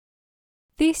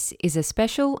This is a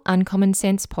special Uncommon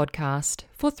Sense podcast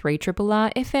for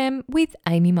 3RRR FM with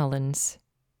Amy Mullins.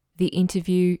 The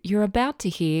interview you're about to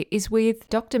hear is with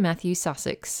Dr. Matthew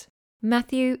Sussex.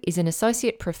 Matthew is an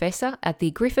Associate Professor at the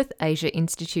Griffith Asia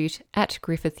Institute at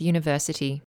Griffith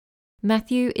University.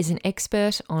 Matthew is an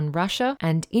expert on Russia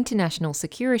and international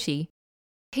security.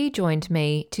 He joined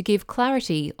me to give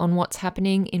clarity on what's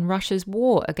happening in Russia's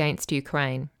war against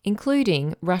Ukraine,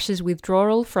 including Russia's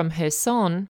withdrawal from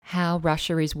Kherson, how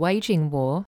Russia is waging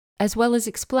war, as well as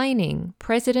explaining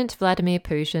President Vladimir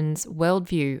Putin's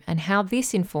worldview and how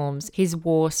this informs his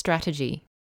war strategy.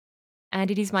 And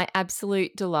it is my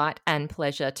absolute delight and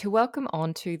pleasure to welcome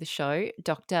onto the show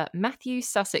Dr. Matthew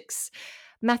Sussex.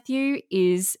 Matthew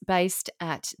is based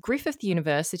at Griffith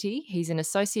University. He's an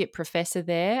associate professor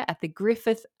there at the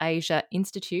Griffith Asia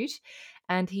Institute,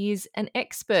 and he is an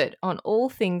expert on all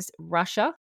things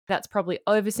Russia. That's probably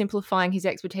oversimplifying his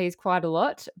expertise quite a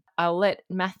lot. I'll let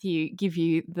Matthew give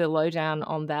you the lowdown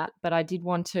on that, but I did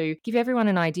want to give everyone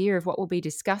an idea of what we'll be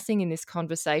discussing in this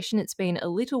conversation. It's been a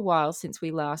little while since we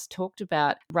last talked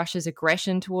about Russia's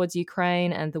aggression towards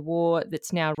Ukraine and the war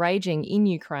that's now raging in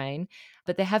Ukraine.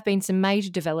 But there have been some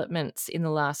major developments in the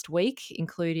last week,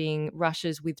 including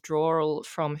Russia's withdrawal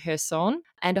from Kherson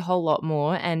and a whole lot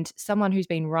more. And someone who's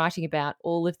been writing about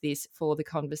all of this for the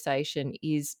conversation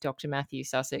is Dr. Matthew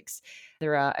Sussex.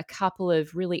 There are a couple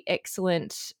of really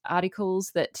excellent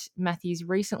articles that Matthew's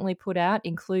recently put out,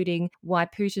 including why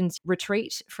Putin's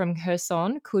retreat from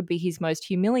Kherson could be his most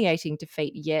humiliating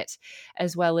defeat yet,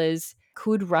 as well as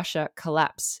could Russia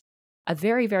collapse? A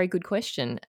very, very good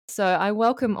question. So I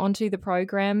welcome onto the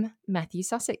program Matthew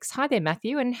Sussex. Hi there,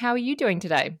 Matthew, and how are you doing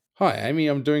today? Hi, Amy.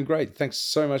 I'm doing great. Thanks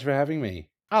so much for having me.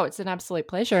 Oh, it's an absolute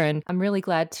pleasure, and I'm really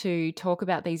glad to talk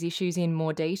about these issues in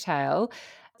more detail.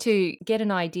 To get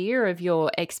an idea of your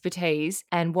expertise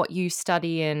and what you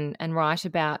study and write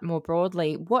about more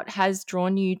broadly, what has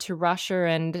drawn you to Russia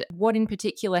and what in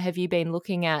particular have you been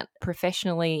looking at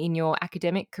professionally in your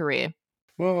academic career?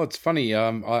 Well, it's funny.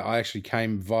 I actually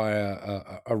came via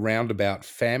a roundabout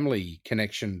family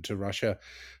connection to Russia.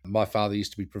 My father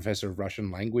used to be professor of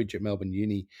Russian language at Melbourne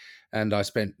Uni, and I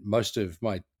spent most of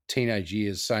my teenage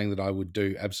years saying that I would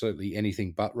do absolutely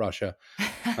anything but Russia.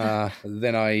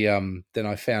 Then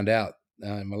I found out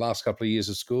in my last couple of years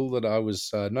of school that I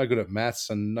was no good at maths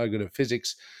and no good at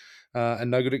physics and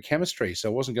no good at chemistry, so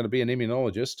I wasn't going to be an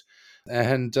immunologist.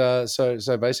 And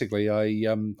so basically,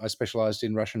 I specialised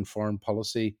in Russian foreign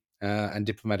policy and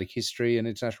diplomatic history and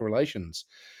international relations.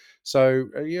 So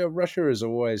Russia has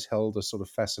always held a sort of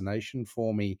fascination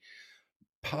for me,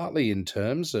 partly in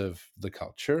terms of the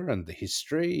culture and the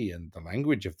history and the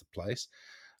language of the place,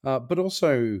 but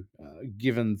also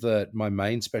given that my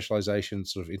main specialisation,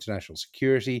 sort of international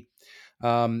security,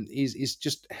 is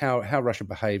just how Russia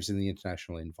behaves in the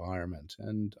international environment.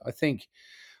 And I think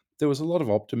there was a lot of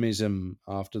optimism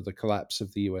after the collapse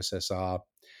of the USSR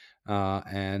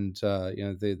and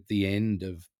the end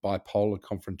of bipolar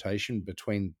confrontation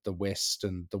between the West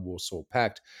and the Warsaw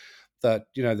Pact, that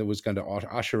that was going to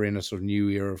usher in a sort of new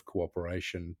era of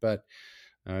cooperation. But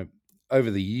uh, over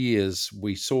the years,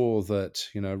 we saw that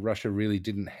Russia really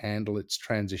didn't handle its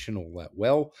transition all that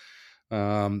well.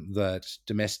 That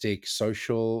domestic,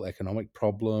 social, economic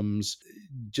problems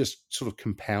just sort of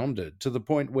compounded to the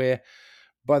point where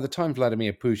by the time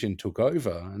Vladimir Putin took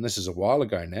over, and this is a while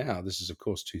ago now, this is of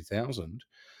course 2000,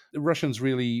 the Russians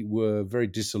really were very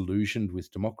disillusioned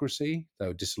with democracy. They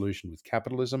were disillusioned with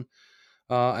capitalism,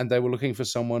 and they were looking for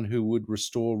someone who would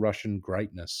restore Russian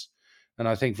greatness. And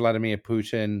I think Vladimir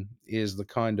Putin is the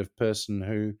kind of person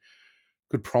who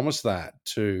could promise that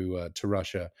to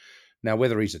Russia. Now,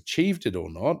 whether he's achieved it or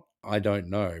not, I don't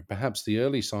know. Perhaps the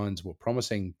early signs were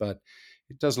promising, but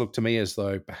it does look to me as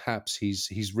though perhaps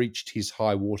he's reached his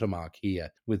high watermark here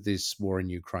with this war in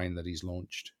Ukraine that he's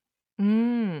launched.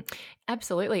 Mm,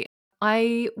 absolutely.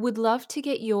 I would love to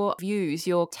get your views,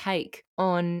 your take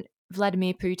on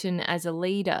Vladimir Putin as a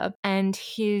leader and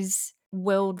his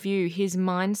worldview, his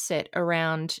mindset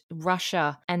around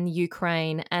Russia and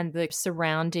Ukraine and the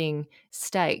surrounding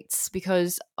states,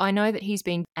 because I know that he's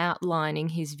been outlining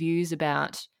his views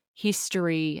about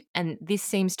history, and this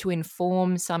seems to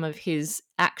inform some of his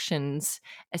actions,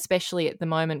 especially at the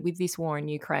moment with this war in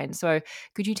Ukraine. So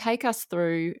could you take us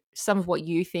through some of what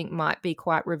you think might be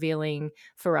quite revealing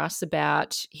for us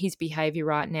about his behavior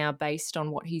right now based on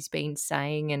what he's been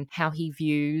saying and how he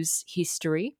views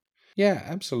history? Yeah,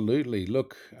 absolutely.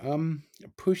 Look,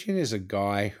 Putin is a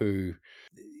guy who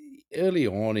early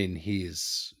on in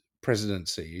his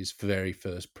presidency, his very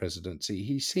first presidency,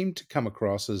 he seemed to come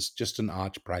across as just an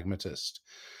arch pragmatist.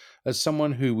 as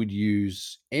someone who would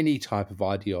use any type of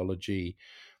ideology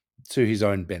to his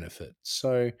own benefit.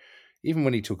 So even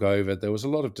when he took over, there was a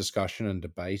lot of discussion and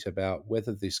debate about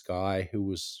whether this guy, who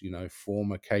was,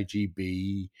 former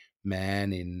KGB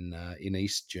man in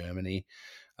East Germany,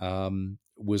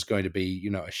 was going to be,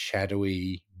 a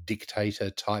shadowy dictator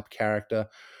type character,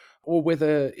 or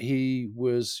whether he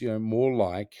was, more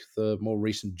like the more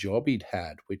recent job he'd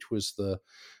had, which was the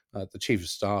chief of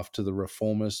staff to the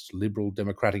reformist liberal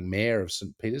democratic mayor of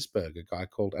St. Petersburg, a guy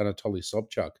called Anatoly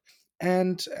Sobchak.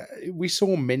 And we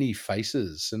saw many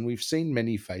faces, and we've seen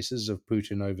many faces of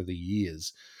Putin over the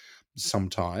years.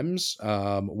 Sometimes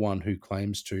one who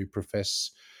claims to profess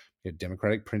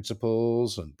democratic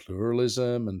principles and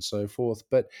pluralism and so forth.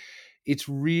 But it's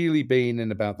really been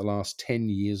in about the last 10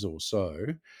 years or so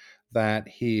that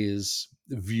his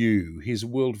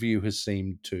worldview has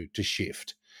seemed to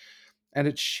shift. And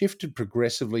it's shifted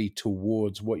progressively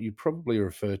towards what you probably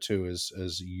refer to as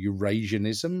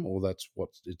Eurasianism, or that's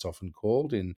what it's often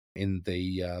called in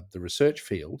the research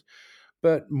field.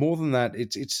 But more than that,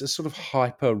 it's a sort of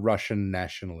hyper Russian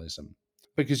nationalism,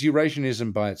 because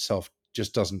Eurasianism by itself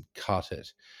just doesn't cut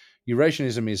it.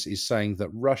 Eurasianism is saying that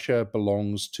Russia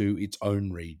belongs to its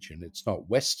own region. It's not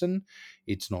Western,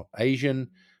 it's not Asian,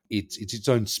 it's its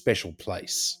own special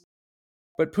place.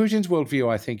 But Putin's worldview,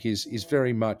 I think, is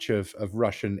very much of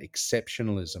Russian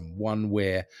exceptionalism, one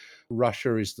where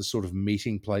Russia is the sort of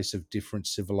meeting place of different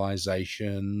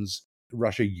civilizations.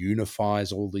 Russia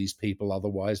unifies all these people,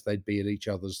 otherwise they'd be at each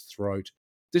other's throat.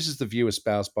 This is the view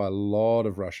espoused by a lot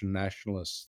of Russian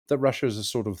nationalists, that Russia is a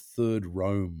sort of third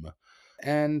Rome.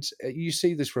 And you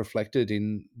see this reflected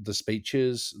in the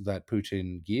speeches that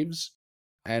Putin gives,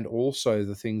 and also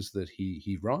the things that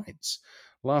he writes.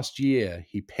 Last year,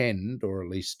 he penned, or at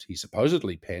least he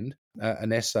supposedly penned,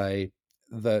 an essay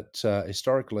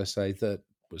historical essay that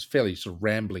was fairly sort of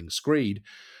rambling screed,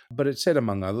 but it said,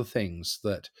 among other things,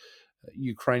 that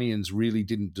Ukrainians really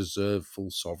didn't deserve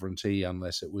full sovereignty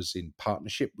unless it was in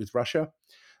partnership with Russia,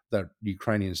 that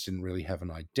Ukrainians didn't really have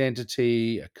an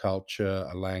identity, a culture,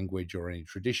 a language, or any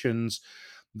traditions.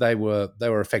 They were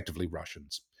effectively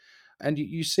Russians. And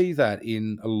you see that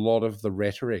in a lot of the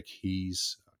rhetoric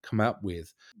he's come up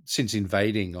with since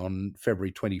invading on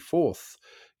February 24th.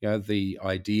 The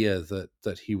idea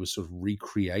that he was sort of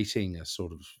recreating a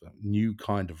sort of new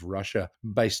kind of Russia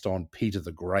based on Peter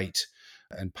the Great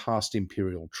and past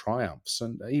imperial triumphs.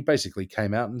 And he basically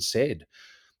came out and said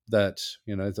that,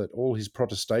 that all his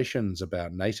protestations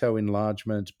about NATO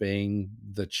enlargement being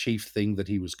the chief thing that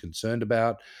he was concerned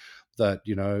about, that,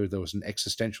 there was an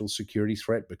existential security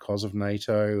threat because of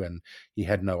NATO and he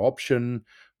had no option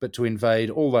but to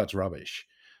invade, all that's rubbish.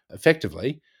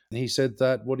 Effectively, he said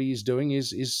that what he's doing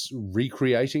is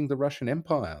recreating the Russian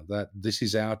Empire, that this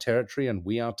is our territory and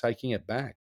we are taking it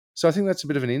back. So I think that's a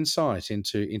bit of an insight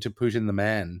into Putin the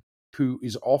man, who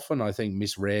is often, I think,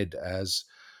 misread as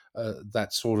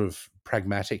that sort of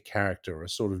pragmatic character, a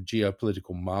sort of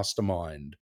geopolitical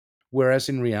mastermind. Whereas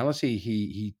in reality,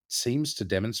 he seems to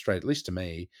demonstrate, at least to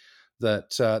me,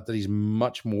 that he's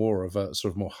much more of a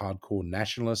sort of more hardcore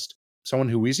nationalist, someone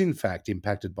who is in fact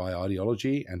impacted by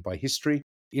ideology and by history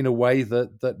in a way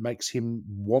that makes him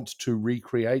want to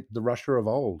recreate the Russia of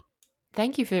old.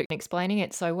 Thank you for explaining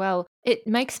it so well. It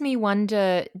makes me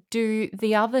wonder, do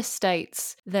the other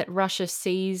states that Russia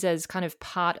sees as kind of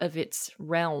part of its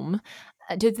realm,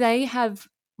 do they have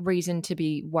reason to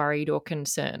be worried or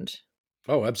concerned?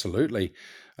 Oh, absolutely.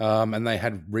 And they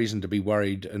had reason to be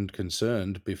worried and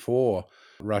concerned before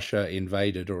Russia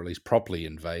invaded, or at least properly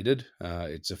invaded.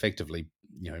 It's effectively,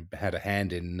 had a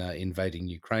hand in invading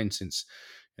Ukraine since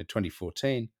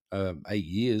 2014, 8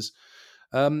 years.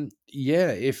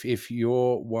 Yeah, if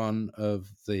you're one of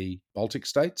the Baltic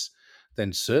states,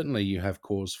 then certainly you have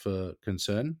cause for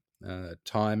concern. At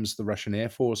times, the Russian Air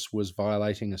Force was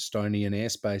violating Estonian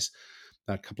airspace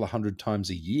a couple of hundred times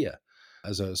a year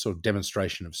as a sort of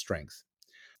demonstration of strength.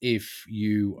 If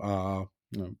you are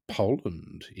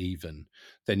Poland, even,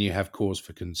 then you have cause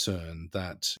for concern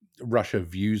that Russia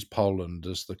views Poland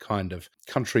as the kind of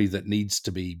country that needs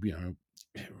to be,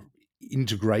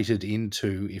 integrated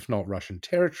into, if not Russian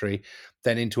territory,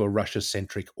 then into a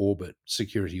Russia-centric orbit,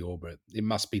 security orbit. It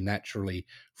must be naturally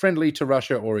friendly to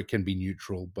Russia, or it can be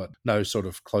neutral, but no sort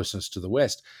of closeness to the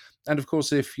West. And of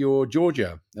course, if you're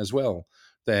Georgia as well,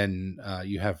 then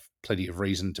you have plenty of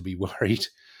reason to be worried.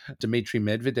 Dmitry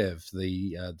Medvedev,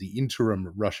 the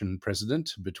interim Russian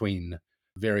president between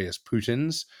various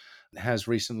Putins, has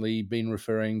recently been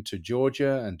referring to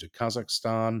Georgia and to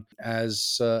Kazakhstan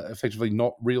as effectively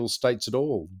not real states at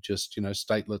all, just,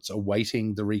 statelets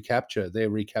awaiting their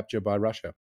recapture by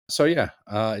Russia. So, yeah,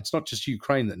 it's not just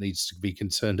Ukraine that needs to be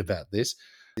concerned about this.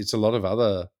 It's a lot of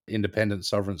other independent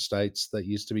sovereign states that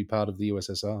used to be part of the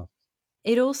USSR.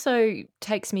 It also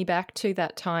takes me back to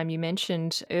that time you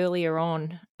mentioned earlier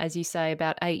on, as you say,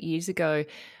 about 8 years ago,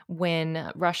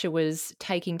 when Russia was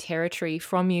taking territory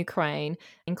from Ukraine,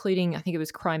 including, I think it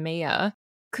was Crimea.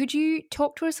 Could you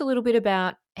talk to us a little bit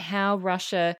about how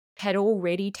Russia had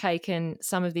already taken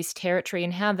some of this territory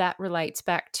and how that relates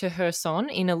back to Kherson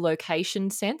in a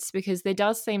location sense? Because there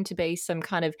does seem to be some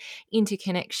kind of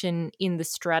interconnection in the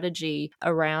strategy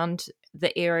around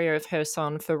the area of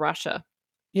Kherson for Russia.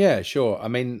 Yeah, sure. I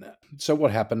mean, so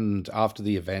what happened after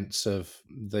the events of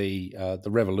the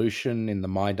revolution in the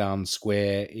Maidan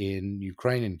Square in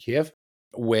Ukraine and Kiev,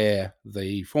 where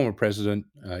the former president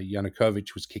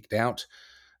Yanukovych was kicked out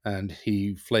and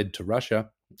he fled to Russia,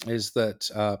 is that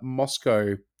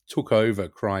Moscow took over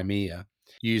Crimea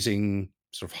using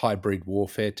sort of hybrid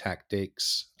warfare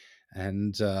tactics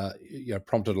and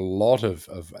prompted a lot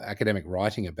of academic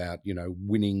writing about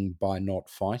winning by not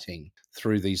fighting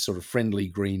through these sort of friendly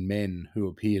green men who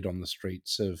appeared on the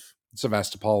streets of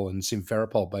Sevastopol and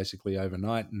Simferopol basically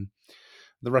overnight, and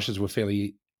the Russians were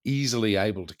fairly easily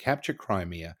able to capture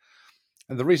Crimea.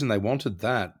 And the reason they wanted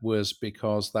that was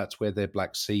because that's where their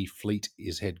Black Sea fleet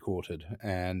is headquartered.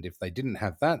 And if they didn't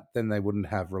have that, then they wouldn't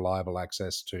have reliable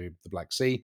access to the Black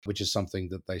Sea, which is something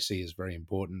that they see as very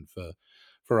important for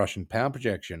Russian power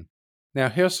projection. Now,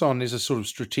 Kherson is a sort of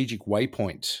strategic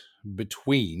waypoint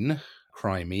between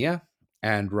Crimea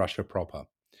and Russia proper.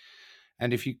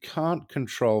 And if you can't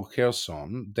control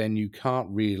Kherson, then you can't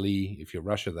really, if you're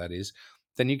Russia that is,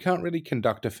 then you can't really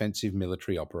conduct offensive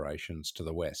military operations to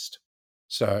the west.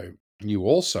 So you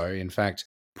also, in fact,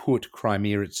 put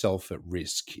Crimea itself at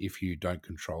risk if you don't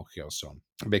control Kherson.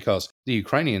 Because the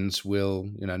Ukrainians will,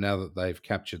 now that they've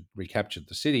recaptured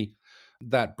the city,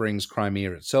 that brings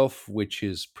Crimea itself, which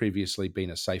has previously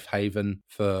been a safe haven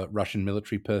for Russian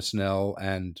military personnel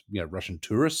and Russian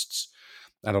tourists.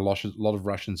 And a lot of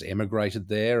Russians emigrated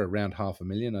there, around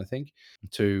 500,000, I think,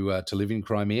 to live in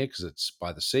Crimea because it's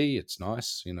by the sea. It's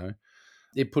nice.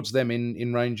 It puts them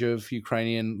in range of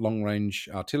Ukrainian long range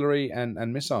artillery and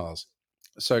missiles.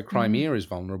 So Mm. Crimea is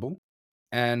vulnerable,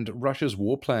 and Russia's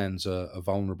war plans are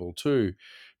vulnerable too,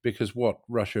 because what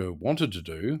Russia wanted to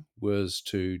do was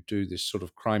to do this sort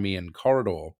of Crimean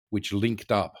corridor, which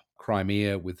linked up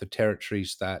Crimea with the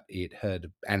territories that it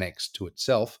had annexed to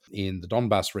itself in the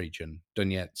Donbass region,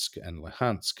 Donetsk and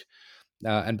Luhansk,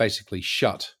 and basically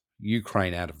shut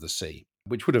Ukraine out of the sea,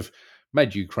 which would have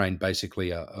made Ukraine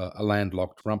basically a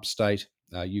landlocked rump state.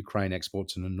 Ukraine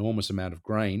exports an enormous amount of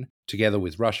grain. Together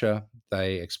with Russia,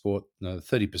 they export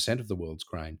 30% of the world's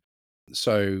grain.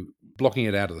 So blocking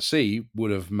it out of the sea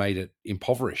would have made it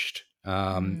impoverished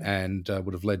Mm. and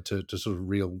would have led to sort of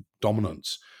real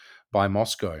dominance by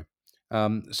Moscow.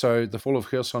 So the fall of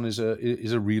Kherson is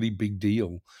a really big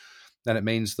deal. And it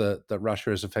means that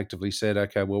Russia has effectively said,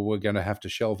 okay, well, we're going to have to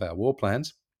shelve our war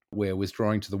plans. We're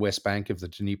withdrawing to the west bank of the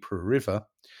Dnieper River,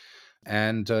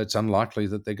 and it's unlikely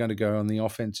that they're going to go on the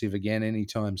offensive again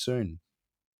anytime soon.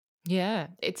 Yeah,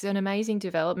 it's an amazing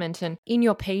development. And in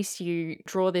your piece, you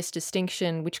draw this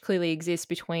distinction, which clearly exists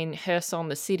between Kherson,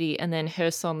 the city, and then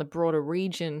Kherson, the broader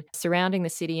region surrounding the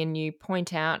city. And you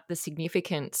point out the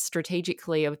significance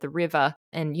strategically of the river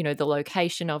and, the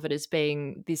location of it as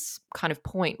being this kind of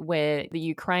point where the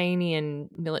Ukrainian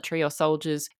military or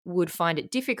soldiers would find it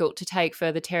difficult to take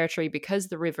further territory because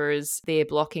the river is there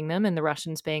blocking them and the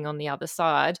Russians being on the other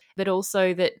side, but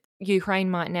also that Ukraine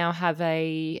might now have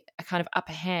a kind of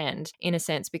upper hand in a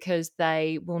sense because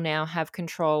they will now have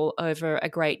control over a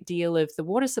great deal of the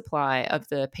water supply of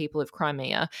the people of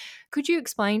Crimea. Could you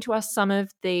explain to us some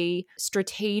of the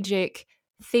strategic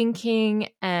thinking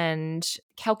and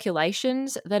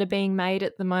calculations that are being made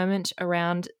at the moment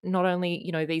around not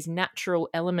only, these natural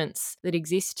elements that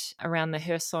exist around the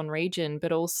Kherson region,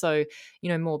 but also,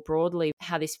 more broadly,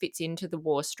 how this fits into the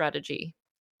war strategy?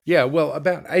 Yeah, well,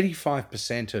 about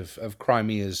 85% of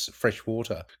Crimea's fresh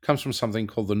water comes from something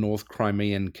called the North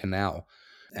Crimean Canal.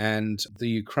 And the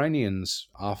Ukrainians,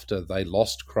 after they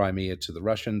lost Crimea to the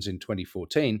Russians in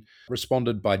 2014,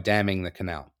 responded by damming the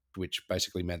canal, which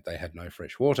basically meant they had no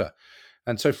fresh water.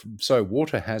 And so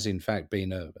water has, in fact,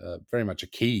 been a very much a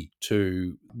key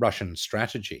to Russian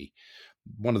strategy.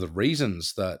 One of the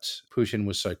reasons that Putin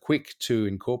was so quick to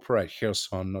incorporate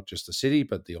Kherson, not just the city,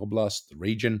 but the oblast, the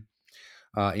region,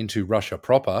 into Russia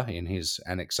proper in his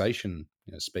annexation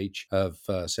speech of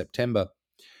September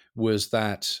was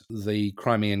that the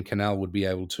Crimean Canal would be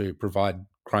able to provide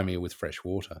Crimea with fresh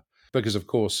water. Because, of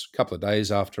course, a couple of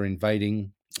days after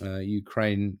invading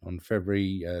Ukraine on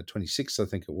February 26th, I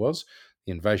think it was,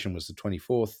 the invasion was the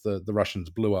 24th, the Russians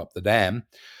blew up the dam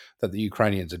that the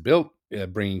Ukrainians had built,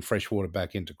 bringing fresh water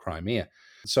back into Crimea.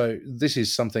 So this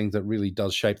is something that really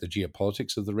does shape the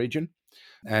geopolitics of the region.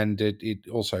 And it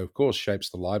also, of course,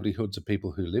 shapes the livelihoods of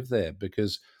people who live there,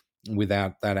 because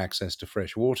without that access to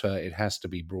fresh water, it has to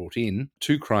be brought in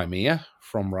to Crimea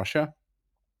from Russia.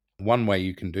 One way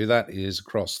you can do that is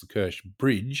across the Kerch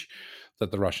Bridge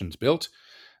that the Russians built.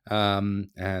 And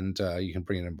you can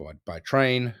bring it in by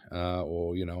train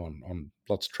or, on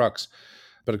lots of trucks.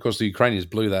 But of course, the Ukrainians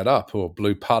blew that up, or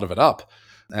blew part of it up,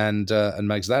 and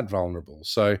makes that vulnerable.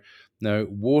 So,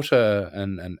 water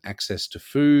and access to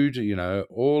food,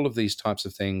 all of these types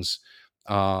of things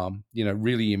are,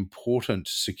 really important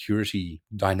security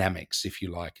dynamics, if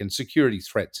you like, and security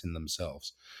threats in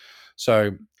themselves.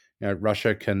 So,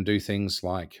 Russia can do things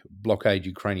like blockade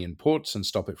Ukrainian ports and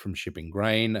stop it from shipping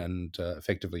grain, and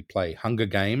effectively play Hunger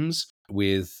Games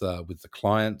with the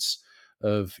clients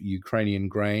of Ukrainian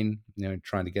grain,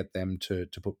 trying to get them to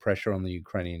put pressure on the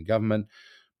Ukrainian government.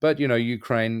 But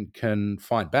Ukraine can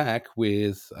fight back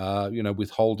with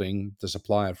withholding the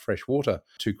supply of fresh water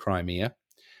to Crimea.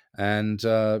 And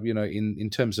in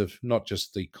terms of not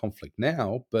just the conflict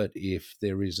now, but if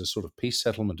there is a sort of peace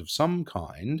settlement of some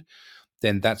kind,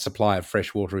 then that supply of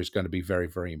fresh water is going to be very,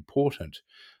 very important.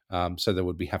 So there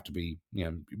would have to be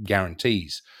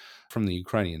guarantees from the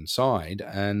Ukrainian side,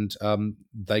 and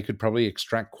they could probably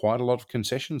extract quite a lot of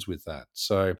concessions with that.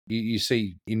 So you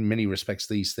see, in many respects,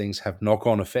 these things have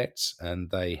knock-on effects, and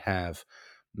they have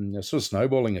sort of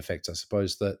snowballing effects, I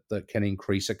suppose, that can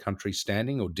increase a country's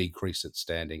standing or decrease its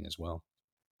standing as well.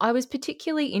 I was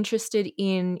particularly interested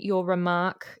in your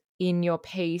remark in your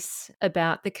piece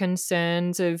about the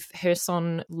concerns of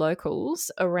Kherson locals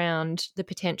around the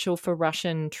potential for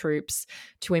Russian troops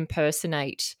to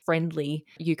impersonate friendly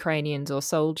Ukrainians or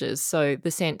soldiers. So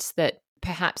the sense that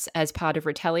perhaps as part of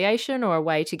retaliation or a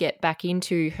way to get back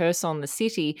into Kherson, the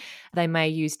city, they may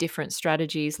use different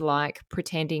strategies like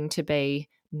pretending to be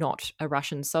not a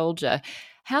Russian soldier.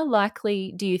 How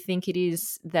likely do you think it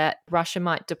is that Russia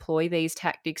might deploy these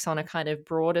tactics on a kind of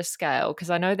broader scale? Because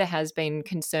I know there has been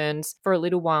concerns for a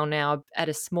little while now at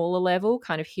a smaller level,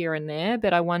 kind of here and there.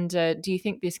 But I wonder, do you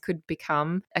think this could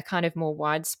become a kind of more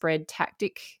widespread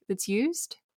tactic that's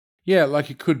used? Yeah, like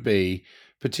it could be,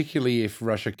 particularly if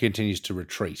Russia continues to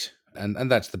retreat.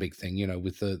 And that's the big thing,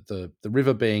 with the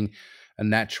river being a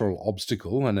natural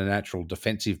obstacle and a natural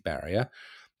defensive barrier.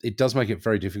 It does make it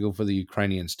very difficult for the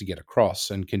Ukrainians to get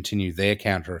across and continue their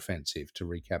counteroffensive to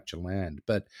recapture land.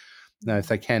 But if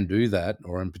they can do that,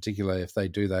 or in particular if they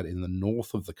do that in the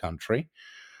north of the country,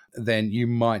 then you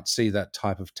might see that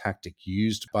type of tactic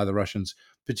used by the Russians,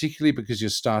 particularly because you're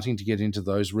starting to get into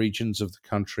those regions of the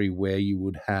country where you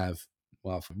would have,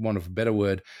 well, for want of a better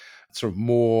word, sort of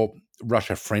more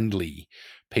Russia-friendly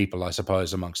people, I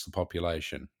suppose, amongst the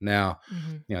population. Now,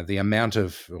 the amount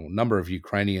of or number of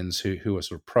Ukrainians who are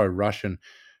sort of pro-Russian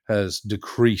has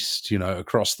decreased,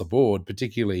 across the board,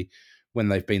 particularly when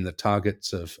they've been the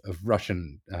targets of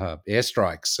Russian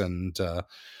airstrikes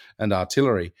and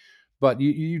artillery. But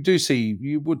you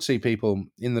would see people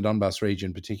in the Donbas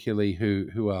region, particularly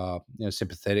who are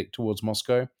sympathetic towards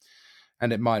Moscow,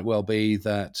 and it might well be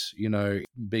that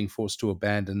being forced to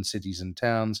abandon cities and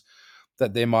towns,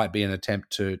 that there might be an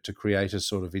attempt to create a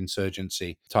sort of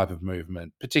insurgency type of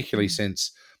movement, particularly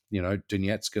since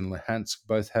Donetsk and Luhansk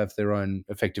both have their own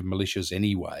effective militias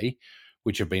anyway,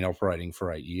 which have been operating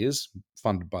for 8 years,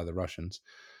 funded by the Russians.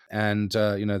 And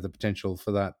the potential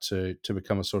for that to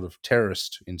become a sort of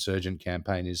terrorist insurgent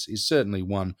campaign is certainly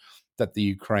one that the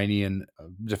Ukrainian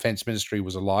Defense Ministry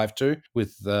was alive to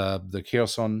with the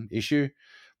Kherson issue.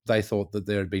 They thought that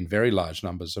there had been very large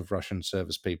numbers of Russian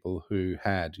service people who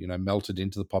had melted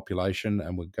into the population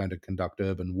and were going to conduct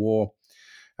urban war,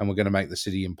 and were going to make the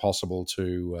city impossible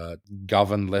to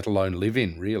govern, let alone live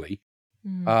in, really.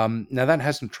 Now, that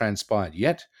hasn't transpired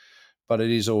yet, but it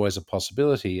is always a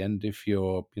possibility. And if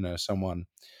you're, someone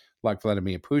like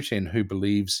Vladimir Putin who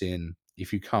believes in,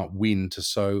 if you can't win, to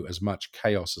sow as much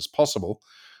chaos as possible,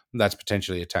 that's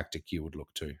potentially a tactic you would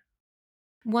look to.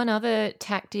 One other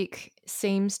tactic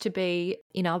seems to be,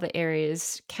 in other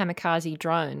areas, kamikaze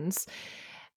drones.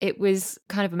 It was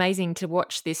kind of amazing to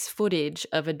watch this footage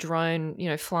of a drone,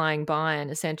 flying by and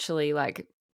essentially like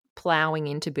plowing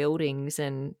into buildings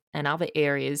and other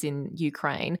areas in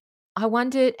Ukraine. I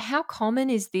wondered, how common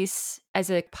is this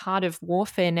as a part of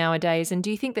warfare nowadays? And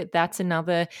do you think that that's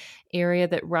another area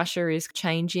that Russia is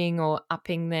changing or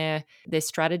upping their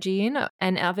strategy in?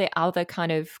 And are there other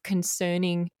kind of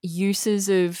concerning uses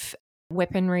of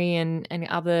weaponry and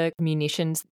other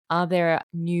munitions Are there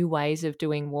new ways of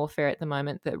doing warfare at the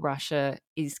moment that Russia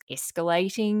is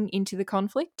escalating into the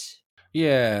conflict?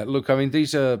 Yeah, look, I mean,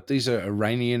 these are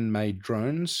Iranian-made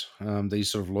drones. These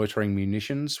sort of loitering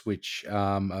munitions, which they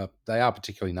are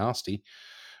particularly nasty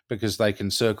because they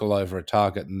can circle over a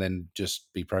target and then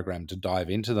just be programmed to dive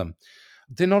into them.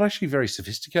 They're not actually very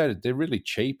sophisticated. They're really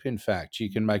cheap. In fact, you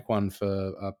can make one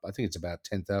for I think it's about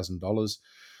 $10,000.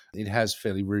 It has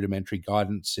fairly rudimentary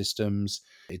guidance systems.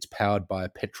 It's powered by a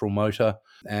petrol motor,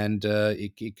 and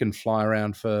it can fly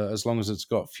around for as long as it's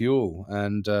got fuel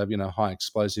and high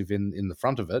explosive in the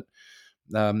front of it,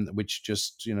 which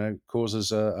just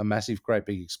causes a massive, great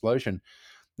big explosion.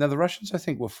 Now, the Russians, I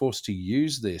think, were forced to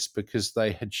use this because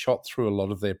they had shot through a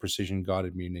lot of their precision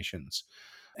guided munitions,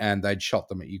 and they'd shot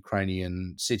them at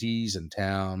Ukrainian cities and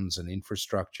towns and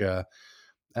infrastructure.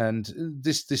 And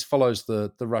this follows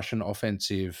the Russian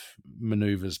offensive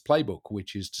maneuvers playbook,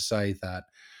 which is to say that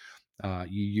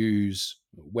you use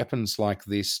weapons like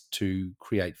this to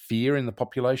create fear in the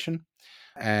population,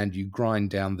 and you grind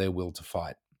down their will to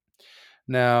fight.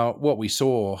 Now, what we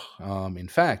saw, in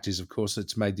fact, is of course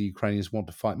it's made the Ukrainians want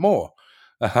to fight more,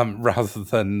 rather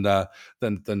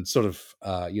than sort of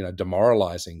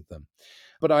demoralizing them.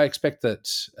 But I expect that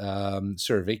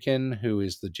Surovikin, who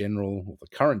is the general, or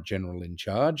the current general in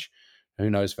charge,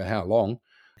 who knows for how long,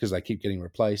 because they keep getting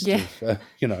replaced Yeah.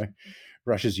 of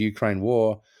Russia's Ukraine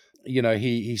war.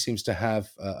 He seems to have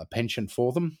a penchant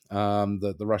for them.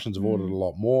 The Russians have ordered a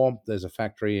lot more. There's a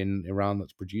factory in Iran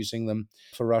that's producing them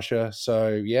for Russia.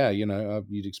 So yeah,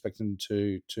 you'd expect them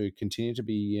to continue to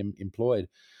be employed.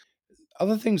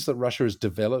 Other things that Russia has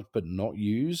developed but not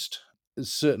used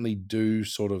certainly do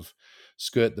sort of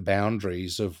skirt the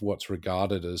boundaries of what's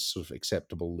regarded as sort of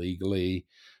acceptable legally,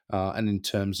 and in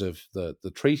terms of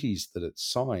the treaties that it's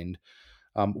signed.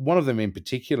 One of them in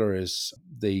particular is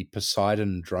the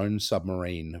Poseidon drone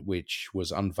submarine, which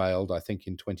was unveiled, I think,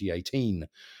 in 2018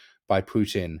 by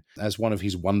Putin as one of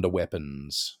his wonder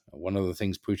weapons. One of the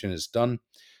things Putin has done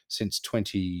since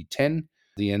 2010,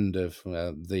 the end of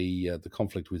the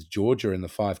conflict with Georgia in the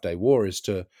 5 Day War, is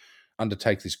to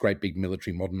undertake this great big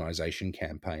military modernization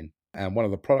campaign. And one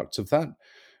of the products of that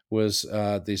was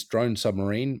this drone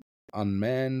submarine,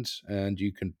 unmanned, and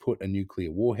you can put a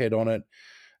nuclear warhead on it.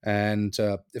 And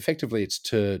effectively, it's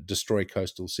to destroy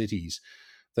coastal cities.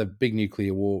 The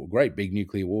great big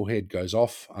nuclear warhead goes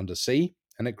off under sea,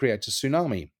 and it creates a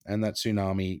tsunami, and that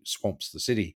tsunami swamps the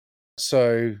city.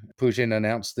 So Putin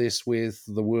announced this with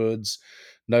the words,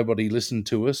 "Nobody listened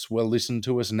to us. Well, listen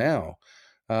to us now."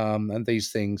 And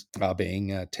these things are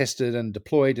being tested and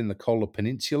deployed in the Kola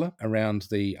Peninsula around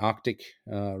the Arctic,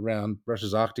 around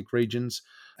Russia's Arctic regions,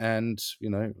 and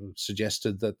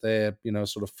suggested that they're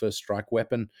sort of first strike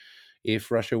weapon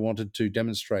if Russia wanted to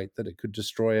demonstrate that it could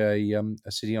destroy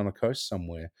a city on a coast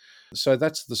somewhere. So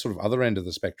that's the sort of other end of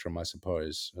the spectrum, I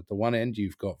suppose. At the one end,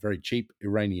 you've got very cheap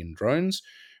Iranian drones,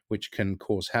 which can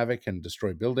cause havoc and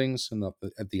destroy buildings, and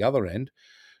at the other end,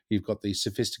 you've got these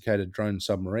sophisticated drone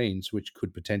submarines, which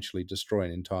could potentially destroy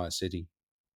an entire city.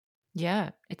 Yeah,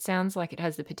 it sounds like it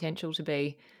has the potential to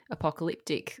be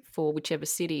apocalyptic for whichever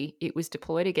city it was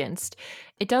deployed against.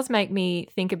 It does make me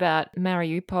think about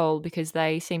Mariupol because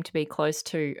they seem to be close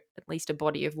to at least a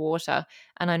body of water.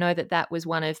 And I know that that was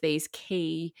one of these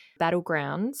key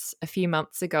battlegrounds a few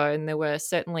months ago. And there were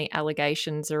certainly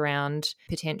allegations around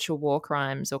potential war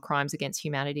crimes or crimes against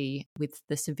humanity with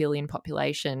the civilian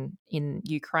population in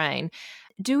Ukraine.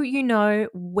 Do you know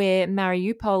where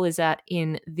Mariupol is at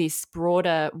in this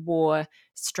broader war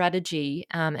strategy,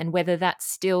 and whether that's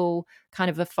still kind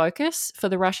of a focus for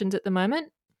the Russians at the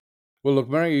moment? Well, look,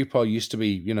 Mariupol used to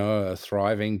be, a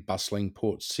thriving, bustling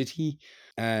port city,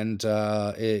 and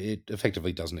it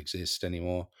effectively doesn't exist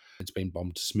anymore. It's been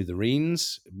bombed to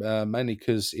smithereens, mainly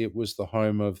because it was the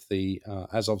home of the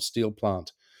Azov steel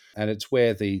plant, and it's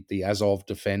where the Azov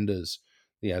defenders,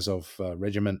 the Azov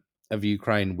regiment of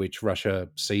Ukraine, which Russia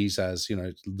sees as,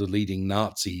 the leading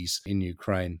Nazis in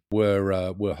Ukraine,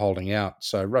 were holding out.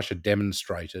 So Russia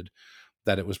demonstrated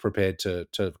that it was prepared to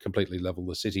completely level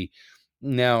the city.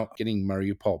 Now, getting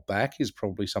Mariupol back is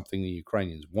probably something the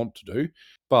Ukrainians want to do,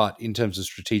 but in terms of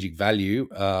strategic value,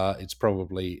 it's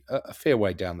probably a fair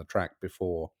way down the track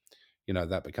before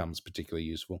that becomes particularly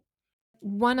useful.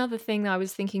 One other thing that I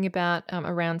was thinking about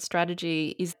around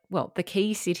strategy is, well, the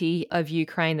key city of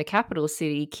Ukraine, the capital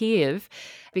city, Kiev,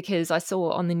 because I saw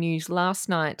on the news last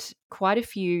night quite a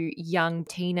few young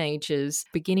teenagers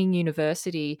beginning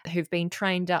university who've been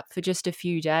trained up for just a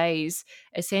few days,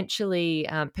 essentially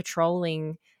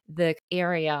patrolling the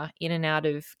area in and out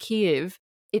of Kiev.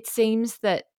 It seems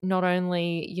that not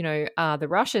only, are the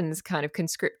Russians kind of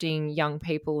conscripting young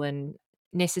people and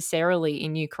necessarily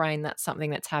in Ukraine. That's something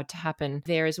that's had to happen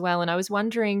there as well. And I was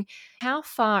wondering, how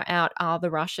far out are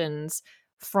the Russians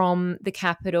from the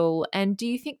capital? And do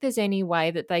you think there's any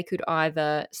way that they could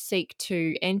either seek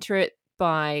to enter it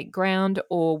by ground,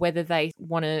 or whether they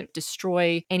want to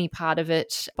destroy any part of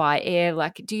it by air?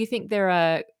 Like, do you think there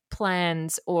are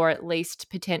plans or at least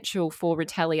potential for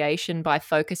retaliation by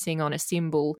focusing on a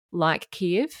symbol like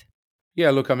Kiev?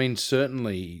 Yeah, look, I mean,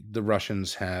 certainly the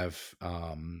Russians have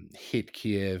hit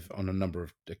Kiev on a number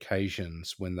of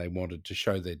occasions when they wanted to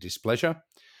show their displeasure.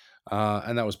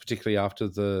 And that was particularly after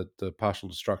the partial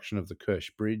destruction of the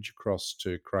Kerch Bridge across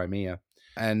to Crimea.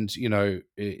 And,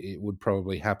 it would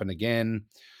probably happen again.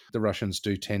 The Russians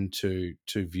do tend to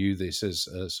view this as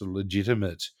a sort of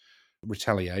legitimate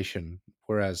retaliation,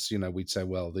 whereas, we'd say,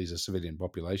 well, these are civilian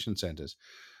population centers.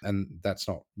 And that's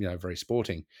not, very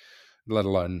sporting, let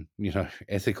alone,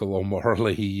 ethical or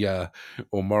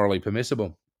morally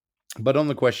permissible. But on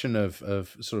the question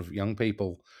of sort of young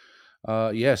people,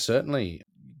 yeah, certainly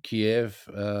Kiev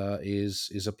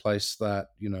is a place that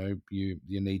you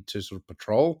need to sort of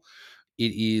patrol.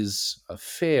 It is a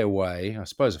fair way, I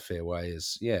suppose. A fair way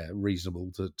is, yeah,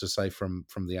 reasonable to say from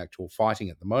the actual fighting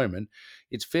at the moment.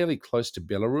 It's fairly close to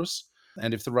Belarus,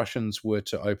 and if the Russians were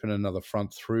to open another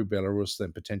front through Belarus,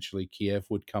 then potentially Kiev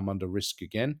would come under risk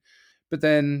again. But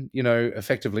then,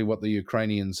 effectively what the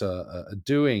Ukrainians are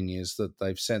doing is that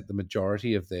they've sent the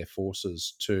majority of their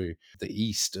forces to the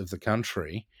east of the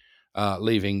country,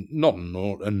 leaving not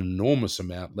an enormous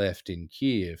amount left in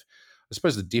Kiev. I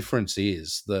suppose the difference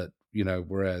is that,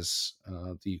 whereas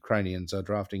the Ukrainians are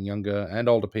drafting younger and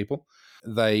older people,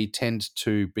 they tend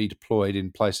to be deployed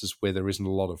in places where there isn't a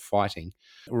lot of fighting,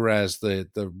 whereas the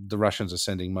Russians are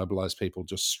sending mobilized people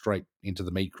just straight into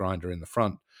the meat grinder in the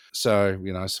front. So,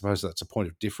 I suppose that's a point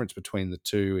of difference between the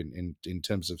two in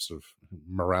terms of sort of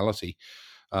morality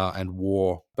and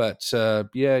war. But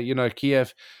yeah,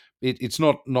 Kiev, it's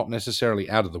not necessarily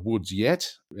out of the woods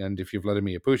yet. And if you're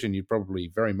Vladimir Putin, you'd probably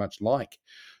very much like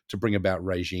to bring about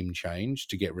regime change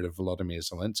to get rid of Volodymyr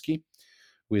Zelensky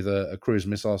with a cruise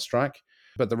missile strike.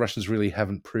 But the Russians really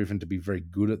haven't proven to be very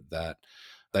good at that.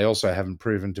 They also haven't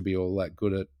proven to be all that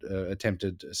good at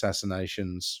attempted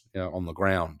assassinations on the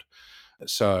ground.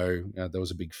 So there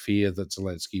was a big fear that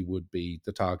Zelensky would be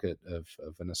the target of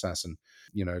an assassin,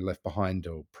 left behind,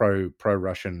 or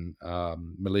pro-Russian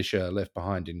militia left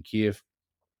behind in Kiev.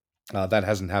 That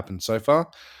hasn't happened so far.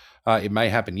 It may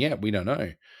happen yet. We don't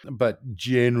know. But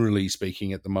generally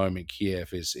speaking, at the moment,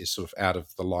 Kiev is sort of out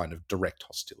of the line of direct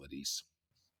hostilities.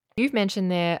 You've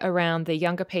mentioned there around the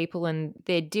younger people and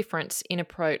their difference in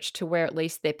approach to where at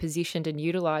least they're positioned and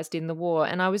utilized in the war.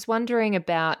 And I was wondering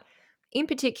about, in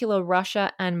particular,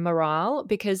 Russia and morale,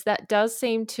 because that does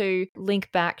seem to link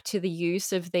back to the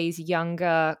use of these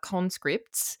younger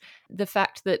conscripts. The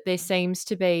fact that there seems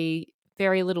to be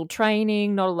very little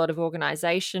training, not a lot of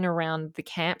organization around the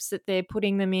camps that they're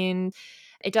putting them in.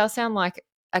 It does sound like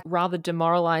a rather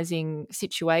demoralizing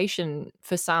situation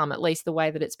for some, at least the way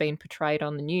that it's been portrayed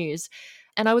on the news.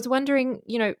 And I was wondering,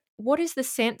 what is the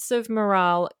sense of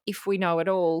morale, if we know at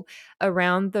all,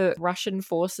 around the Russian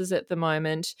forces at the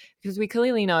moment? Because we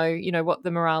clearly know, what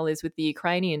the morale is with the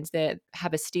Ukrainians. They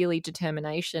have a steely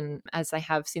determination, as they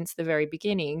have since the very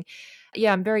beginning.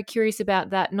 Yeah, I'm very curious about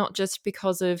that, not just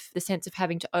because of the sense of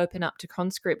having to open up to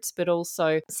conscripts, but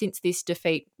also since this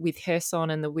defeat with Kherson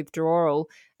and the withdrawal,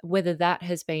 whether that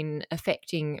has been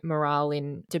affecting morale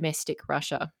in domestic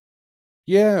Russia.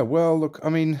 Yeah, well, look, I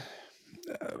mean,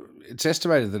 it's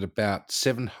estimated that about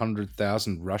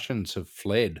 700,000 Russians have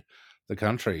fled the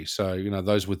country. So,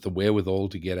 those with the wherewithal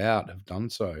to get out have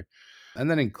done so. And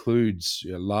that includes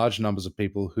large numbers of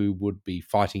people who would be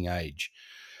fighting age.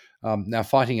 Now,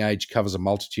 fighting age covers a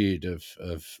multitude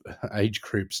of age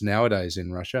groups nowadays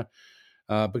in Russia,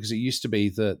 because it used to be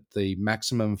that the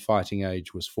maximum fighting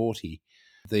age was 40.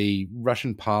 The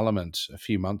Russian parliament a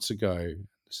few months ago,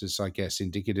 this is, I guess,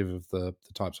 indicative of the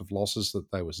types of losses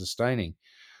that they were sustaining,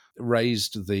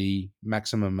 raised the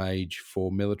maximum age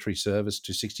for military service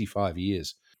to 65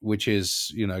 years, which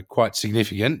is, quite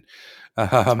significant.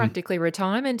 It's practically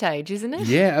retirement age, isn't it?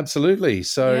 Yeah, absolutely.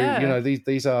 So, Yeah.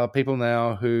 these are people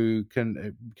now who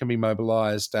can be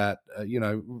mobilized at,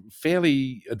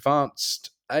 fairly advanced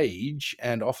age,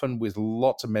 and often with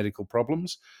lots of medical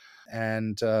problems.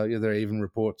 And there are even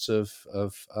reports of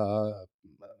a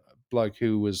bloke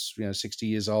who was 60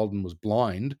 years old and was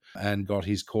blind and got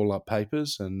his call up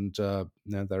papers, and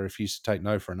they refused to take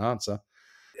no for an answer.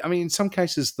 I mean, in some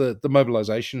cases, the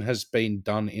mobilization has been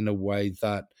done in a way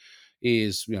that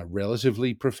is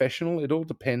relatively professional. It all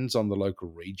depends on the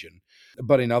local region,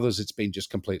 but in others, it's been just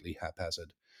completely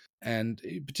haphazard. And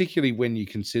particularly when you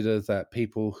consider that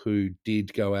people who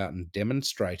did go out and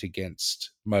demonstrate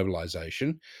against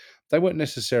mobilization, they weren't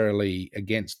necessarily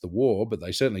against the war, but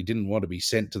they certainly didn't want to be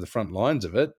sent to the front lines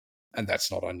of it. And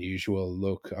that's not unusual.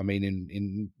 Look, I mean,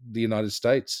 in the United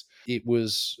States, it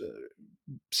was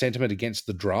sentiment against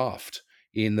the draft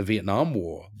in the Vietnam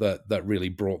War that really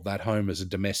brought that home as a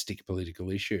domestic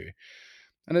political issue.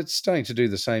 And it's starting to do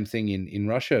the same thing in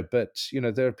Russia. But,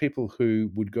 there are people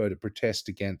who would go to protest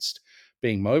against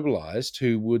being mobilized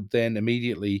who would then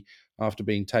immediately, after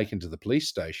being taken to the police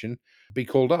station, be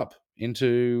called up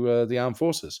into the armed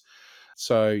forces.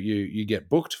 So you get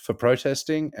booked for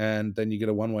protesting, and then you get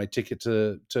a one-way ticket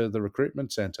to the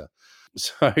recruitment center.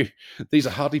 So these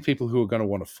are hardly people who are going to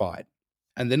want to fight.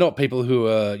 And they're not people who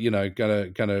are,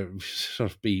 gonna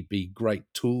sort of be great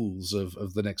tools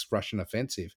of the next Russian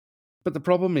offensive. But the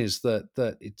problem is that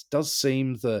it does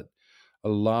seem that a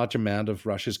large amount of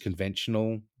Russia's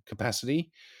conventional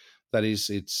capacity, that is,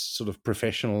 its sort of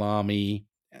professional army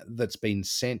that's been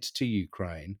sent to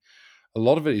Ukraine, a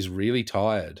lot of it is really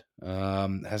tired,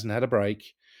 hasn't had a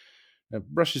break.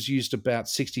 Russia's used about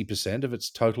 60% of its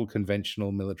total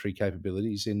conventional military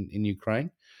capabilities in Ukraine.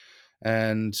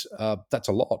 And that's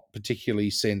a lot,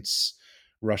 particularly since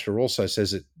Russia also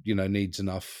says it, needs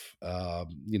enough,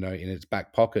 in its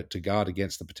back pocket to guard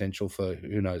against the potential for,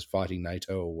 who knows, fighting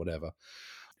NATO or whatever.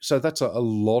 So that's a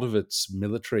lot of its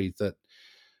military that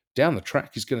down the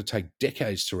track is going to take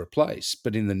decades to replace.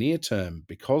 But in the near term,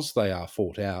 because they are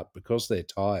fought out, because they're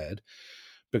tired,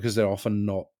 because they're often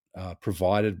not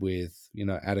provided with,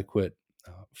 adequate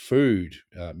food,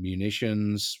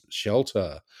 munitions,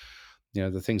 shelter,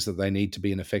 the things that they need to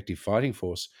be an effective fighting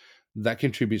force, that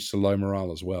contributes to low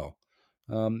morale as well.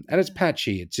 And it's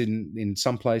patchy. It's in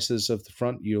some places of the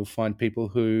front, you'll find people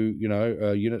who,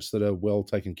 units that are well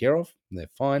taken care of, and they're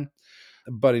fine.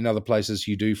 But in other places,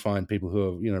 you do find people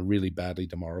who are, really badly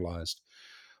demoralized.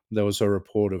 There was a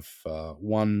report of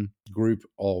one group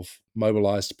of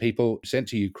mobilized people sent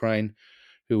to Ukraine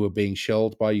who were being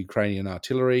shelled by Ukrainian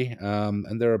artillery,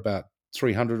 and there are about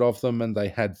 300 of them, and they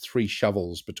had 3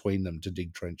 shovels between them to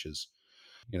dig trenches.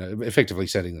 Effectively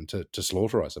sending them to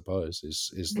slaughter, I suppose,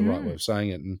 is the right way of saying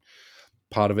it. And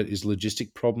part of it is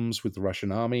logistic problems with the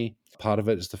Russian army. Part of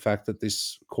it is the fact that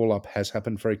this call-up has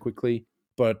happened very quickly.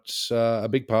 But a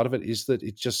big part of it is that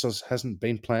it just hasn't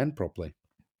been planned properly.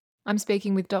 I'm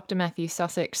speaking with Dr. Matthew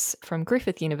Sussex from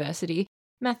Griffith University.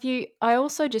 Matthew, I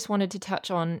also just wanted to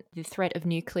touch on the threat of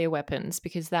nuclear weapons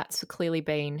because that's clearly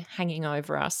been hanging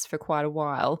over us for quite a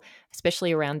while,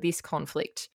 especially around this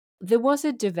conflict. There was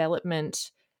a development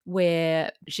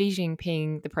where Xi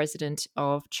Jinping, the president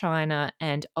of China,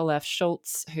 and Olaf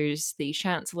Scholz, who's the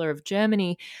Chancellor of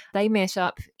Germany, they met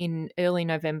up in early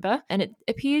November. And it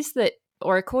appears that,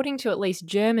 or according to at least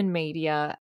German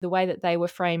media, the way that they were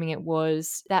framing it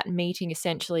was that meeting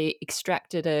essentially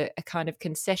extracted a kind of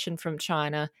concession from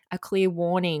China, a clear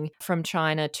warning from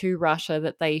China to Russia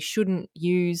that they shouldn't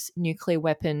use nuclear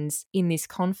weapons in this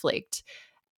conflict.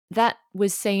 That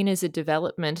was seen as a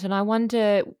development. And I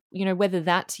wonder, whether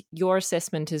that's your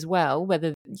assessment as well,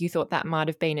 whether you thought that might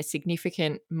have been a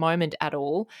significant moment at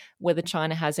all, whether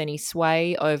China has any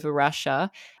sway over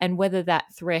Russia, and whether that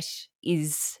threat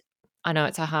is, I know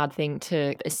it's a hard thing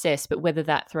to assess, but whether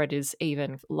that threat is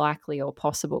even likely or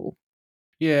possible.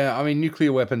 Yeah, I mean,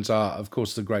 nuclear weapons are, of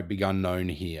course, the great big unknown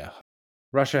here.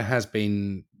 Russia has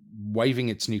been waving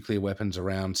its nuclear weapons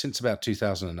around since about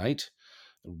 2008,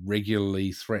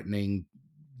 regularly threatening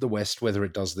the West, whether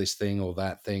it does this thing or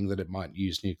that thing, that it might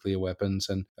use nuclear weapons.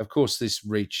 And of course, this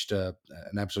reached an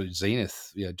absolute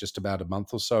zenith just about a month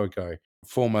or so ago.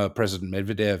 Former President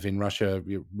Medvedev in Russia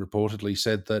reportedly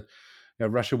said that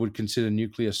Russia would consider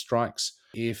nuclear strikes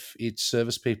if its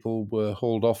service people were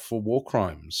hauled off for war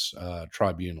crimes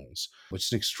tribunals, which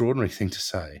is an extraordinary thing to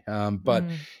say. But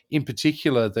in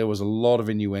particular, there was a lot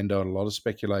of innuendo and a lot of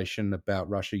speculation about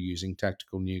Russia using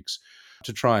tactical nukes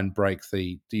to try and break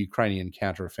the Ukrainian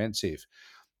counteroffensive.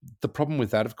 The problem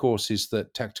with that, of course, is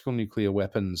that tactical nuclear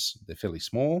weapons, they're fairly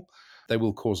small. They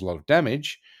will cause a lot of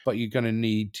damage, but you're going to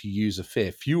need to use a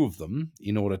fair few of them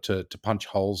in order to punch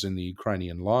holes in the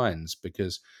Ukrainian lines,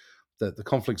 because the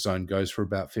conflict zone goes for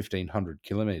about 1,500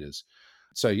 kilometers.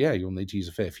 So, yeah, you'll need to use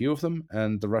a fair few of them,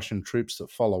 and the Russian troops that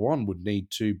follow on would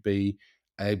need to be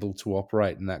able to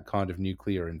operate in that kind of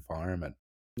nuclear environment.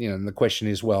 And the question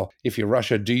is, well, if you're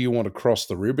Russia, do you want to cross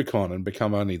the Rubicon and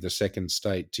become only the second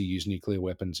state to use nuclear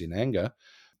weapons in anger,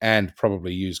 and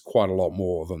probably use quite a lot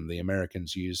more than the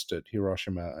Americans used at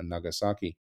Hiroshima and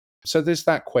Nagasaki? So there's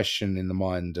that question in the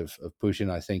mind of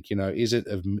Putin, I think. Is it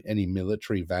of any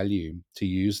military value to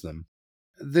use them?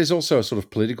 There's also a sort of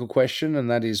political question, and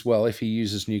that is, well, if he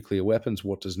uses nuclear weapons,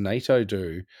 what does NATO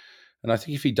do? And I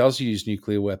think if he does use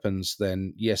nuclear weapons,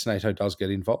 then yes, NATO does get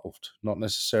involved. Not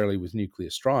necessarily with nuclear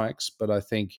strikes, but I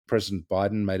think President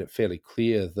Biden made it fairly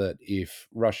clear that if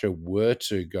Russia were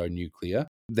to go nuclear,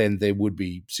 then there would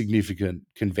be significant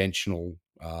conventional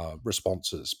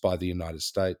responses by the United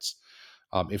States.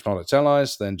 If not its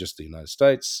allies, then just the United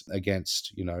States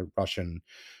against, Russian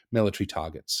military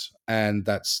targets. And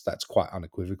that's quite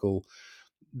unequivocal.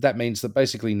 That means that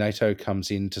basically NATO comes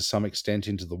in to some extent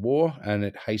into the war, and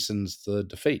it hastens the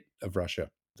defeat of Russia.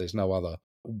 There's no other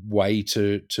way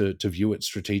to view it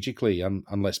strategically,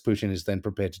 unless Putin is then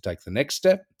prepared to take the next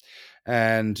step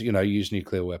and use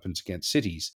nuclear weapons against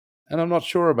cities. And I'm not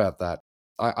sure about that.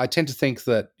 I tend to think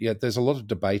that there's a lot of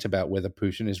debate about whether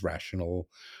Putin is rational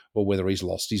or whether he's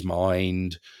lost his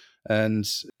mind, and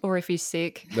or if he's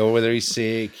sick, or whether he's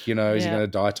sick. Is he Yeah. going to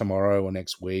die tomorrow or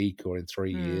next week or in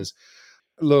 3 years?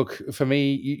 Look, for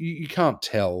me, you can't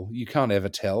tell. You can't ever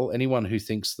tell. Anyone who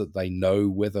thinks that they know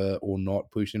whether or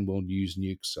not Putin will use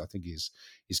nukes, I think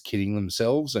is kidding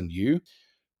themselves and you.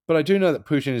 But I do know that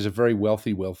Putin is a very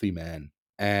wealthy man.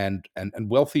 And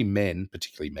wealthy men,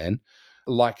 particularly men,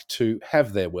 like to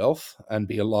have their wealth and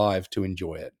be alive to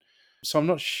enjoy it. So I'm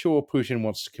not sure Putin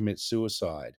wants to commit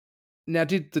suicide. Now,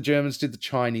 did the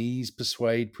Chinese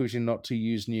persuade Putin not to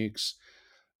use nukes?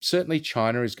 Certainly,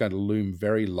 China is going to loom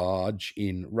very large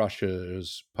in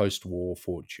Russia's post-war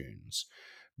fortunes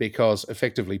because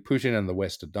effectively Putin and the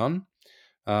West are done,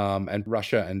 and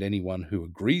Russia and anyone who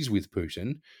agrees with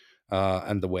Putin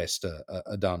and the West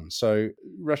are done. So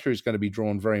Russia is going to be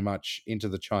drawn very much into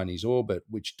the Chinese orbit,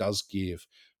 which does give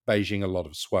Beijing a lot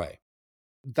of sway.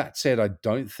 That said, I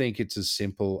don't think it's as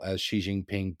simple as Xi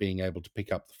Jinping being able to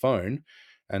pick up the phone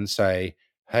and say,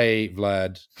 hey,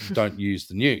 Vlad, don't use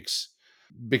the nukes,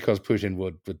 because Putin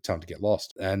would tell him to get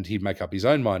lost and he'd make up his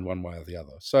own mind one way or the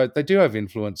other. So they do have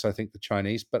influence, I think, the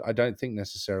Chinese, but I don't think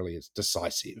necessarily it's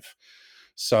decisive.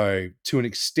 So to an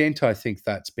extent, I think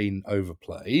that's been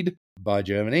overplayed by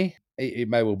Germany. It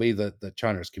may well be that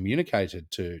China has communicated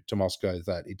to Moscow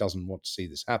that it doesn't want to see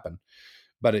this happen,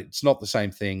 but it's not the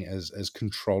same thing as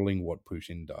controlling what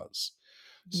Putin does.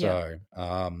 So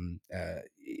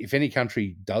if any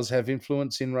country does have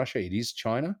influence in Russia, it is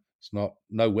China. It's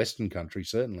no Western country,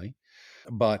 certainly.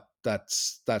 But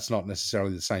that's not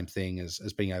necessarily the same thing as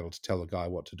being able to tell a guy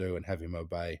what to do and have him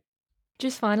obey.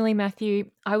 Just finally,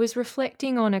 Matthew, I was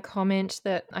reflecting on a comment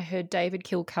that I heard David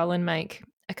Kilcullen make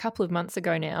a couple of months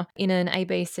ago now in an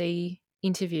ABC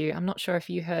interview. I'm not sure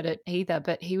if you heard it either,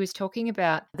 but he was talking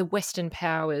about the Western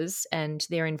powers and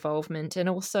their involvement, and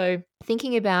also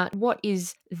thinking about what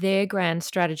is their grand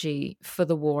strategy for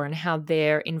the war and how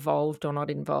they're involved or not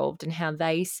involved and how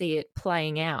they see it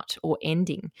playing out or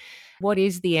ending. What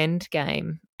is the end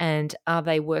game? And are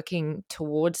they working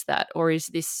towards that? Or is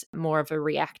this more of a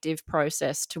reactive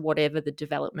process to whatever the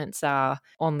developments are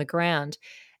on the ground?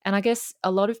 And I guess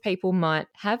a lot of people might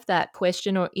have that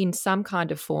question or in some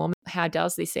kind of form, how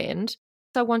does this end?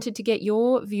 So I wanted to get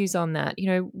your views on that.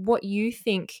 What you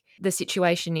think the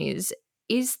situation is.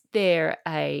 Is there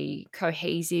a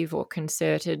cohesive or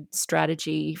concerted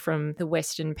strategy from the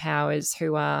Western powers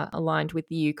who are aligned with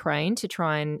the Ukraine to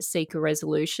try and seek a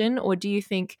resolution? Or do you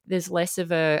think there's less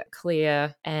of a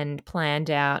clear and planned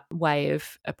out way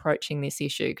of approaching this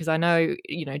issue? Because I know,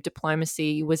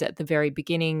 diplomacy was at the very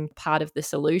beginning part of the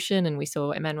solution, and we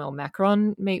saw Emmanuel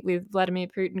Macron meet with Vladimir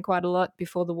Putin quite a lot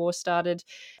before the war started.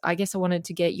 I guess I wanted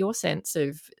to get your sense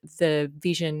of the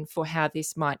vision for how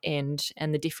this might end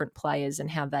and the different players and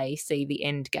how they see the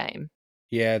end game.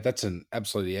 Yeah, that's an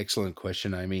absolutely excellent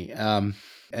question, Amy. And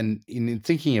in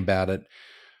thinking about it,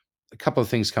 a couple of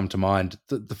things come to mind.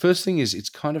 The first thing is it's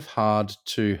kind of hard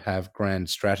to have grand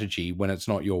strategy when it's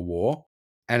not your war.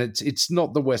 And it's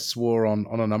not the West's war on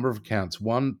a number of accounts.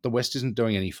 One, the West isn't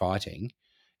doing any fighting.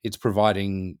 It's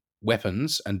providing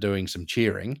weapons and doing some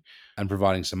cheering and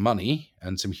providing some money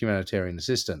and some humanitarian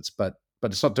assistance, but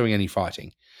it's not doing any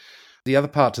fighting. The other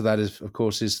part to that is, of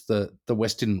course, is that the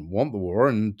West didn't want the war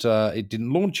and it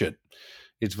didn't launch it.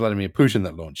 It's Vladimir Putin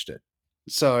that launched it.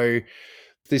 So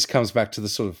this comes back to the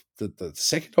sort of the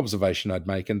second observation I'd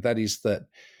make, and that is that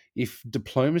if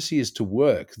diplomacy is to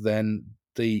work, then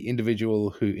the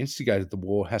individual who instigated the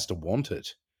war has to want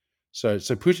it. So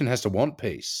Putin has to want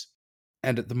peace.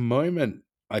 And at the moment,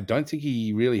 I don't think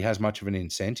he really has much of an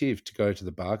incentive to go to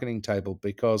the bargaining table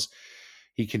because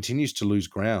he continues to lose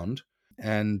ground.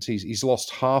 And he's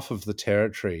lost half of the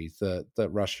territory that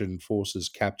Russian forces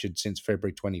captured since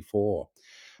February 24.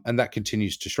 And that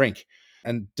continues to shrink.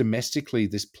 And domestically,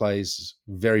 this plays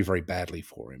very, very badly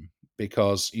for him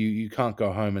because you can't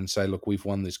go home and say, look, we've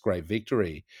won this great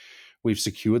victory. We've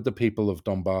secured the people of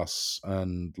Donbass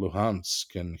and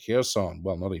Luhansk and Kherson,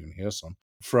 well, not even Kherson,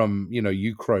 from,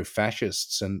 Ukro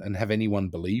fascists and have anyone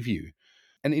believe you.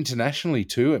 And internationally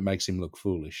too, it makes him look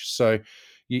foolish. So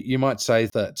you might say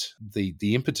that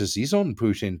the impetus is on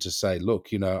Putin to say, look,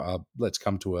 let's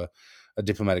come to a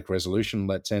diplomatic resolution,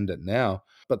 let's end it now.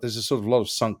 But there's a sort of lot of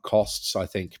sunk costs, I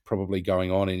think, probably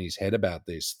going on in his head about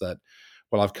this, that,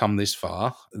 well, I've come this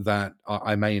far, that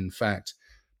I may in fact,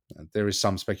 there is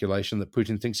some speculation that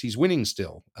Putin thinks he's winning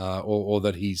still, or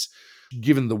that he's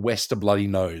given the West a bloody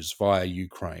nose via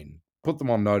Ukraine, put them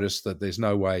on notice that there's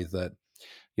no way that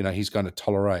he's going to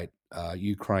tolerate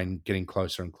Ukraine getting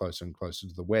closer and closer and closer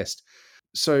to the West.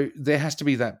 So there has to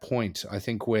be that point, I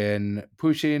think, when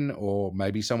Putin or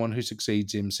maybe someone who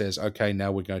succeeds him says, okay,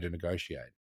 now we're going to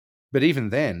negotiate. But even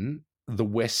then, the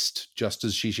West, just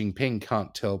as Xi Jinping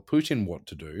can't tell Putin what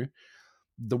to do,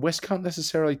 the West can't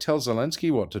necessarily tell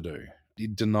Zelensky what to do.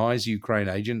 It denies Ukraine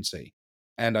agency.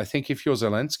 And I think if you're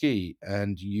Zelensky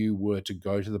and you were to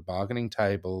go to the bargaining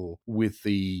table with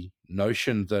the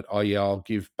notion that, oh yeah, I'll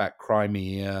give back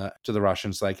Crimea to the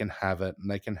Russians, they can have it,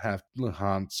 and they can have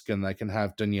Luhansk, and they can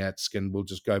have Donetsk, and we'll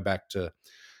just go back to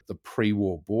the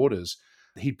pre-war borders,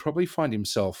 he'd probably find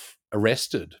himself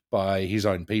arrested by his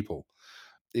own people.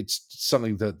 It's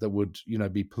something that would,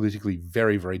 be politically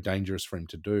very, very dangerous for him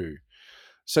to do.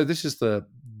 So this is the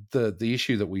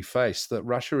issue that we face, that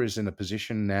Russia is in a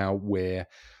position now where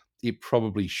it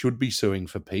probably should be suing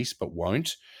for peace, but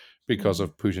won't because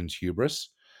of Putin's hubris,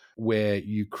 where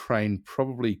Ukraine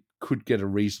probably could get a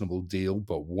reasonable deal,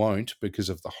 but won't because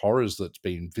of the horrors that's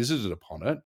been visited upon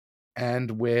it,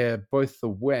 and where both the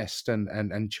West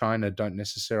and China don't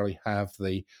necessarily have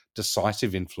the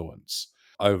decisive influence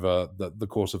over the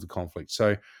course of the conflict.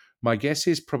 So my guess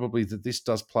is probably that this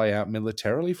does play out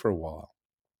militarily for a while.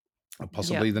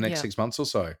 Possibly the next 6 months or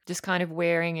so. Just kind of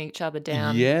wearing each other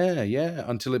down. Yeah,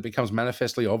 until it becomes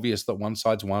manifestly obvious that one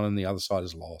side's won and the other side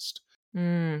is lost.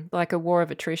 Like a war of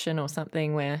attrition or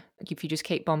something, where if you just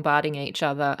keep bombarding each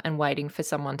other and waiting for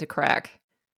someone to crack,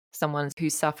 someone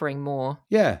who's suffering more.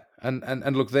 Yeah,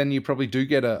 and look, then you probably do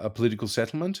get a political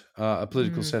settlement,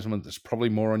 settlement that's probably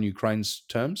more on Ukraine's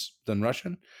terms than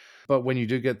Russian. But when you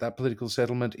do get that political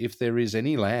settlement, if there is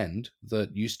any land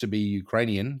that used to be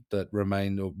Ukrainian that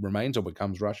remains or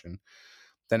becomes Russian,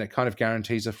 then it kind of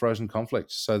guarantees a frozen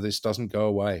conflict. So this doesn't go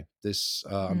away. This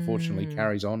unfortunately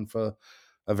carries on for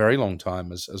a very long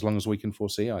time, as long as we can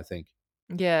foresee, I think.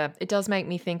 Yeah, it does make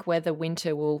me think whether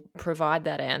winter will provide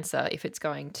that answer, if it's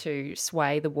going to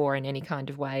sway the war in any kind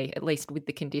of way, at least with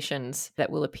the conditions that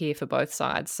will appear for both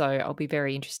sides. So I'll be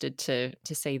very interested to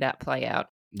see that play out.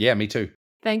 Yeah, me too.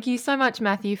 Thank you so much,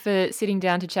 Matthew, for sitting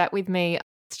down to chat with me.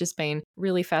 It's just been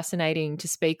really fascinating to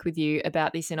speak with you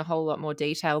about this in a whole lot more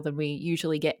detail than we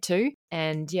usually get to.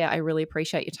 And yeah, I really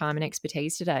appreciate your time and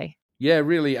expertise today. Yeah,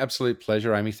 really, absolute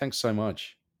pleasure, Amy. Thanks so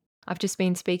much. I've just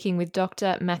been speaking with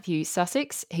Dr. Matthew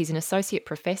Sussex. He's an associate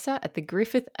professor at the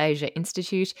Griffith Asia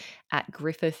Institute at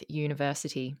Griffith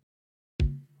University.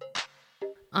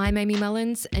 I'm Amy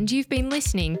Mullins, and you've been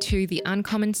listening to the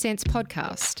Uncommon Sense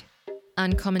podcast.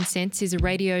 Uncommon Sense is a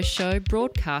radio show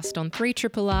broadcast on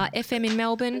 3RRR FM in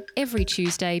Melbourne every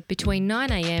Tuesday between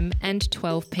 9am and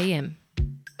 12pm.